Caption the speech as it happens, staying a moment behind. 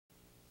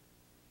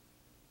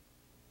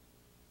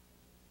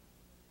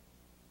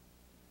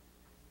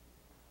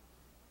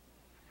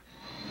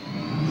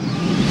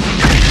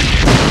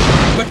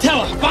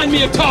find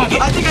me a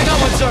target. I think I got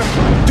one, sir.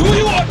 Do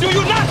you or do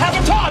you not have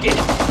a target?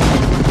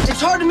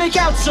 It's hard to make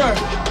out, sir.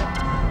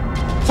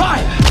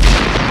 Fire!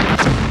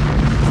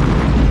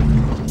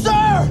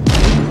 Sir!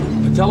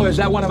 Patello, is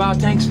that one of our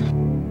tanks?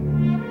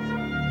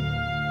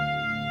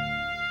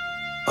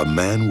 A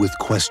man with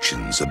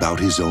questions about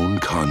his own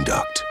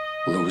conduct.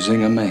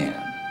 Losing a man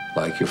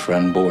like your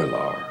friend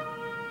Boilar.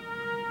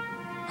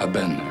 I've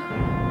been there.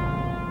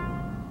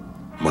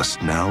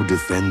 Must now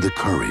defend the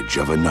courage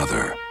of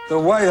another. The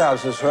White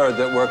House has heard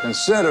that we're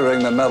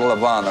considering the Medal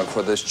of Honor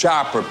for this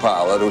chopper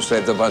pilot who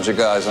saved a bunch of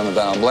guys on the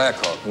down Black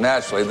Hawk.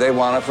 Naturally, they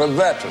want it for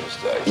Veterans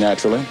Day.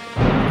 Naturally.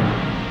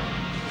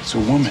 It's a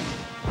woman.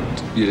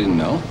 You didn't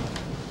know?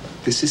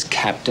 This is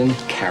Captain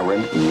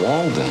Karen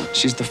Walden.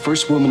 She's the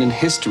first woman in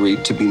history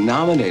to be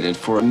nominated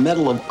for a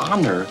Medal of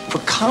Honor for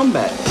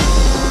combat.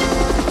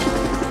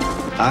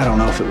 I don't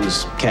know if it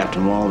was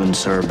Captain Walden,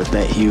 sir, but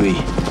that Huey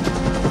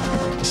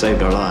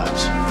saved our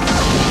lives.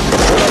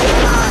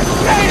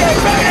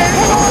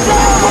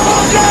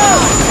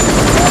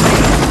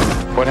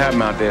 What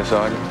happened out there,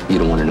 Sergeant? You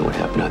don't want to know what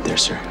happened out there,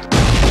 sir.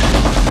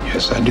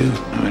 Yes, I do.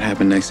 What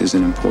happened next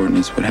isn't important.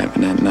 It's what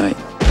happened that night.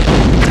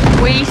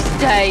 We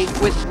stay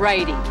with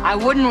Brady. I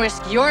wouldn't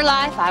risk your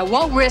life. I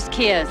won't risk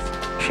his.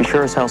 She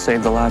sure as hell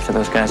saved the lives of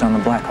those guys on the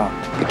Black Hawk.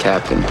 The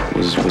captain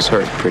was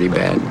hurt pretty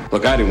bad.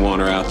 Look, I didn't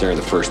want her out there in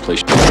the first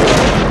place.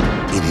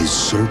 In his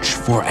search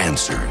for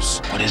answers.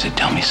 What is it?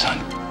 Tell me, son.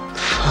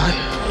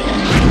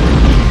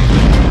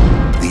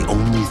 The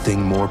only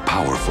thing more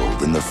powerful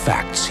than the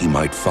facts he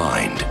might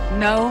find.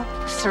 No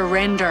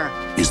surrender.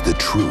 Is the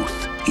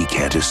truth he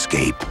can't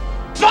escape.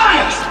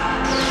 Fire!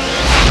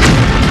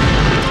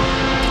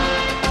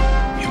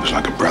 He was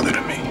like a brother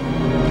to me.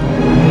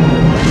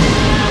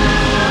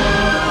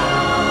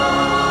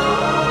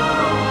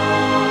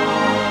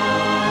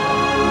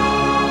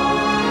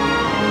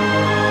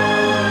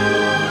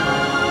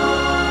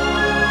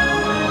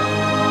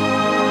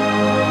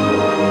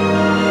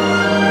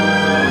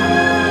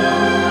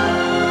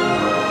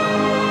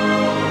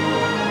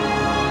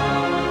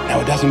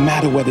 It doesn't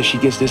matter whether she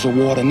gets this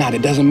award or not.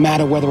 It doesn't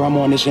matter whether I'm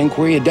on this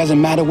inquiry. It doesn't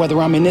matter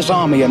whether I'm in this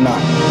army or not.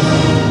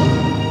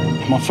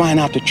 I'm gonna find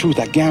out the truth.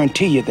 I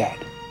guarantee you that.